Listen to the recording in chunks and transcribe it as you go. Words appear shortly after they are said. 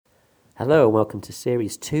Hello and welcome to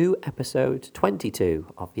Series 2, Episode 22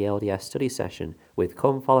 of the LDS Study Session with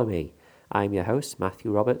Come Follow Me. I'm your host,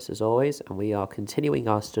 Matthew Roberts, as always, and we are continuing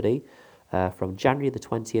our study from January the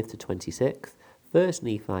 20th to 26th, 1st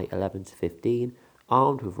Nephi 11 to 15,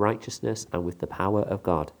 armed with righteousness and with the power of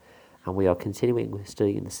God. And we are continuing with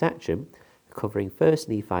studying the section covering 1st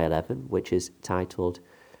Nephi 11, which is titled,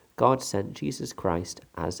 God Sent Jesus Christ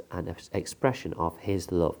as an Expression of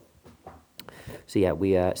His Love. So yeah,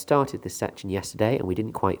 we started this section yesterday and we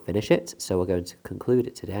didn't quite finish it, so we're going to conclude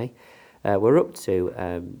it today. We're up to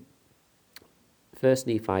 1st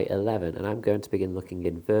Nephi 11, and I'm going to begin looking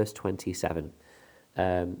in verse 27.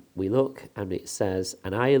 We look, and it says,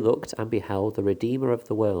 And I looked and beheld the Redeemer of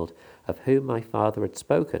the world, of whom my father had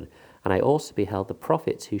spoken, and I also beheld the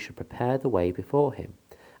prophets who should prepare the way before him.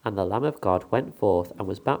 And the Lamb of God went forth and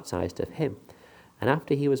was baptized of him. And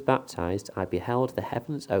after he was baptized, I beheld the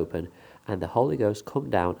heavens open, and the Holy Ghost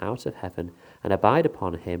come down out of heaven, and abide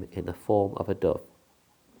upon him in the form of a dove.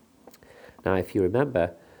 Now, if you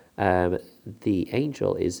remember, the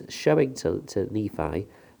angel is showing to Nephi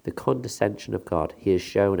the condescension of God. He has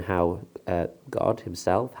shown how God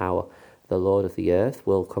himself, how the Lord of the earth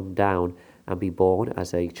will come down and be born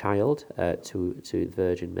as a child to the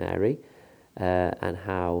Virgin Mary, and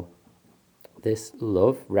how this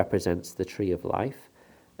love represents the tree of life,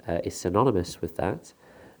 is synonymous with that.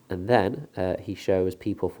 And then he shows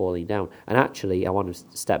people falling down. And actually, I want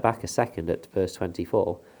to step back a second at verse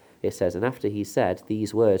 24. It says, And after he said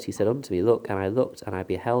these words, he said unto me, Look, and I looked, and I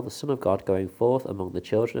beheld the Son of God going forth among the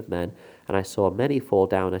children of men, and I saw many fall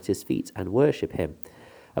down at his feet and worship him.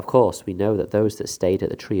 Of course, we know that those that stayed at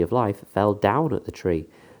the tree of life fell down at the tree,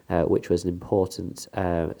 which was an important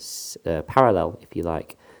parallel, if you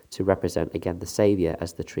like, to represent again the Saviour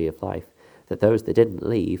as the tree of life. That those that didn't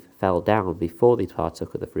leave fell down before they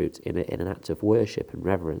partook of the fruit in an act of worship and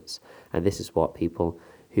reverence. And this is what people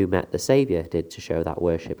who met the Saviour did to show that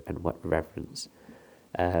worship and reverence.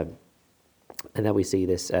 And then we see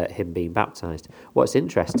this him being baptized. What's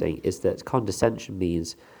interesting is that condescension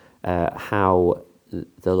means how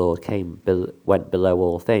the Lord went below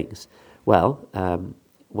all things. Well,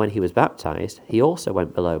 when he was baptized, he also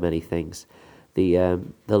went below many things. The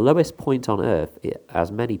lowest point on earth, as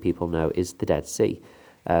many people know, is the Dead Sea.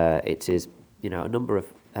 It is, a number of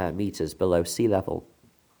meters below sea level,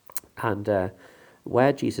 and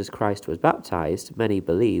where Jesus Christ was baptized, many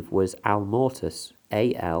believe, was Al Mortis,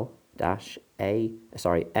 Maghtes,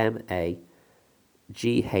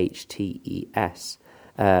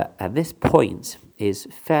 and this point is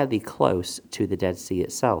fairly close to the Dead Sea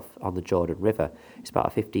itself on the Jordan River. It's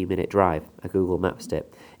about a 15-minute drive. I Google Maps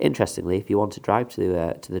it. Interestingly, if you want to drive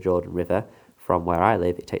to the Jordan River from where I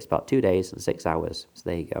live, it takes about 2 days and 6 hours. So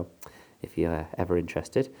there you go, if you're ever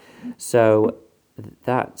interested. So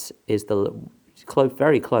that is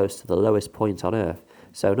very close to the lowest point on earth.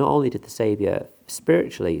 So not only did the Saviour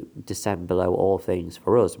spiritually descend below all things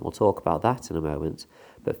for us, and we'll talk about that in a moment,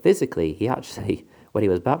 but physically he actually, when he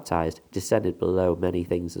was baptized, descended below many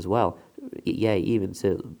things as well. Yeah, even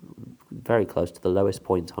to very close to the lowest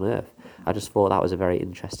point on earth. I just thought that was a very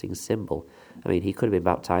interesting symbol. I mean, he could have been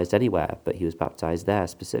baptized anywhere, but he was baptized there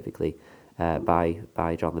specifically by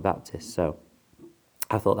John the Baptist. So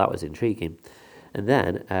I thought that was intriguing. And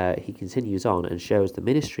then he continues on and shows the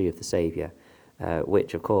ministry of the Saviour,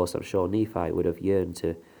 which, of course, I'm sure Nephi would have yearned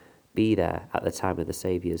to be there at the time of the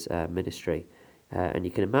Saviour's ministry. And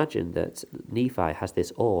you can imagine that Nephi has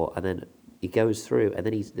this awe, and then he goes through, and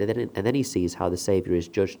then he sees how the Saviour is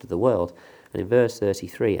judged of the world. And in verse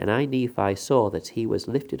 33, And I, Nephi, saw that he was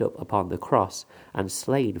lifted up upon the cross and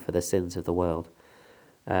slain for the sins of the world,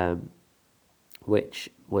 which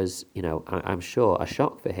was, I'm sure a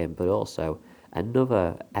shock for him, but also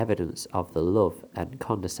another evidence of the love and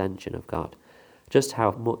condescension of God. Just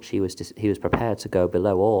how much he was prepared to go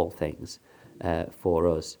below all things for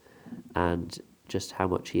us, and just how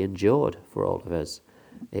much he endured for all of us.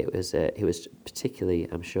 It was particularly,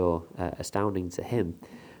 I'm sure, astounding to him.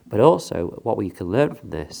 But also, what we can learn from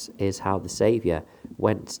this is how the Saviour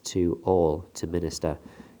went to all to minister.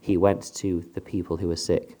 He went to the people who were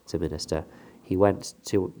sick to minister. He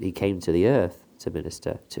came to the earth to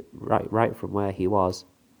minister, right from where he was.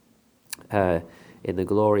 In the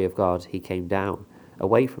glory of God, he came down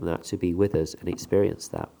away from that to be with us and experience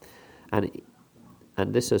that.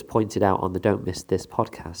 And this was pointed out on the Don't Miss This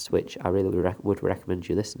podcast, which I really would recommend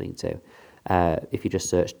you listening to. If you just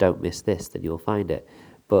search Don't Miss This, then you'll find it.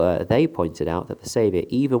 But they pointed out that the Saviour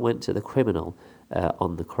even went to the criminal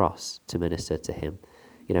on the cross to minister to him.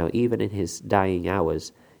 Even in his dying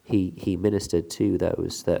hours, he ministered to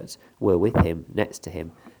those that were with him, next to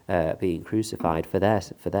him, being crucified for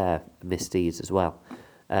their misdeeds as well.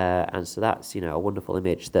 And so that's, a wonderful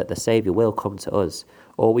image that the Saviour will come to us.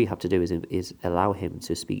 All we have to do is allow him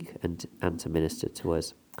to speak and to minister to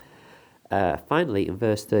us. Finally, in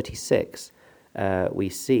verse 36, we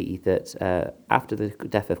see that after the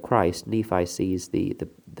death of Christ, Nephi sees the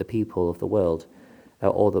people of the world,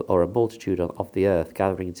 or a multitude of the earth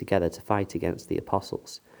gathering together to fight against the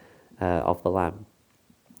apostles of the Lamb.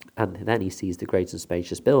 And then he sees the great and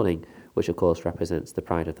spacious building, which of course represents the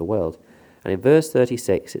pride of the world. And in verse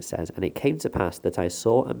 36 it says, "And it came to pass that I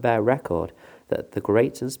saw and bare record that the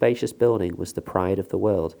great and spacious building was the pride of the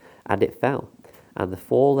world, and it fell, and the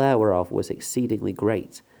fall thereof was exceedingly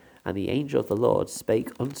great. And the angel of the Lord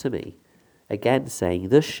spake unto me, again saying,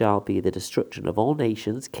 Thus shall be the destruction of all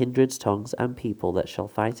nations, kindreds, tongues, and people that shall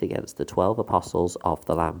fight against the 12 apostles of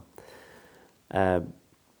the Lamb."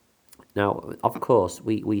 Now, of course,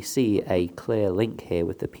 we see a clear link here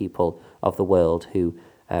with the people of the world who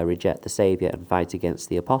reject the Saviour and fight against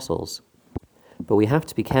the apostles. But we have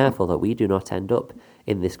to be careful that we do not end up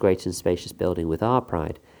in this great and spacious building with our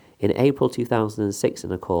pride. In April 2006,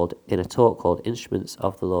 in a talk called Instruments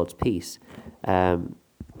of the Lord's Peace,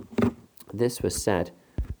 this was said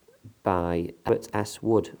by Albert S.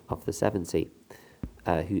 Wood of the 70,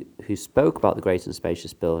 who spoke about the great and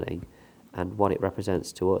spacious building and what it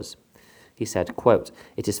represents to us. He said, quote,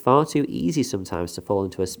 "It is far too easy sometimes to fall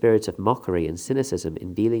into a spirit of mockery and cynicism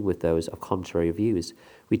in dealing with those of contrary views.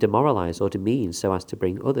 We demoralize or demean so as to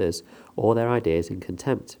bring others or their ideas in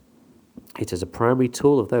contempt. It is a primary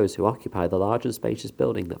tool of those who occupy the large and spacious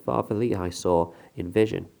building that Father Lehi saw in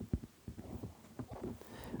vision."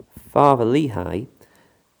 Father Lehi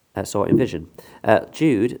saw in vision.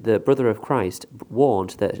 Jude, the brother of Christ,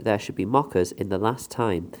 warned that there should be mockers in the last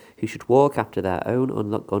time who should walk after their own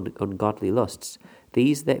ungodly lusts.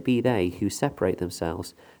 These be they who separate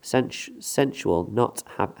themselves, sensual,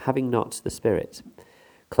 having not the Spirit.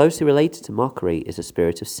 Closely related to mockery is a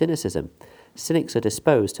spirit of cynicism. Cynics are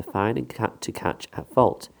disposed to find and to catch at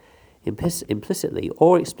fault. Implicitly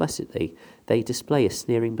or explicitly, they display a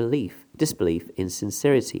sneering disbelief in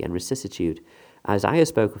sincerity and vicissitude. Isaiah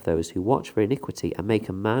spoke of those who watch for iniquity and make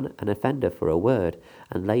a man an offender for a word,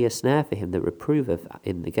 and lay a snare for him that reproveth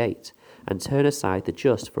in the gate, and turn aside the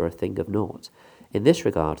just for a thing of naught. In this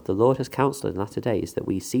regard, the Lord has counselled in latter days that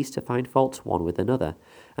we cease to find fault one with another,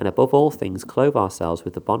 and above all things clothe ourselves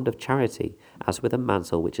with the bond of charity, as with a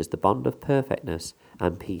mantle which is the bond of perfectness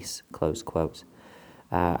and peace. Close quote.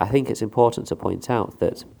 I think it's important to point out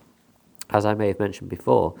that, as I may have mentioned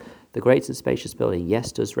before, the great and spacious building,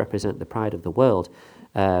 yes, does represent the pride of the world,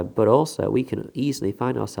 but also we can easily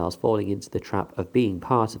find ourselves falling into the trap of being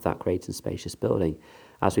part of that great and spacious building,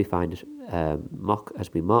 as we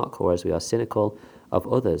mock, or as we are cynical of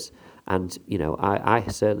others. And I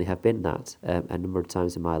certainly have been that a number of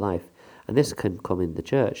times in my life, and this can come in the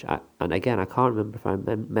church. And again, I can't remember if I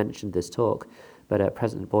mentioned this talk, but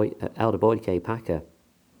Elder Boyd K. Packer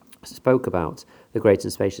spoke about the great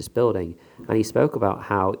and spacious building, and he spoke about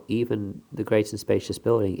how even the great and spacious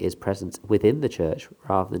building is present within the church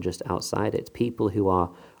rather than just outside it, people who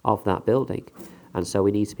are of that building. And so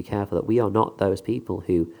we need to be careful that we are not those people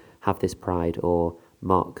who have this pride or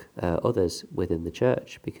mock others within the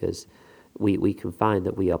church, because we can find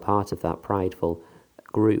that we are part of that prideful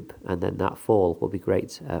group, and then that fall will be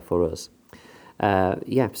great for us.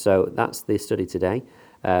 So that's the study today.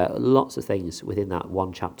 Lots of things within that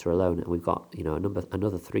one chapter alone, and we've got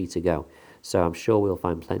another 3 to go. So I'm sure we'll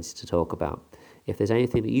find plenty to talk about. If there's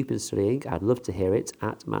anything that you've been studying, I'd love to hear it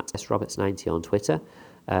at MattSRoberts90 on Twitter,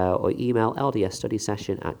 or email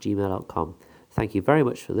ldsstudysession@gmail.com. Thank you very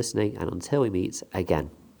much for listening, and until we meet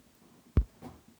again.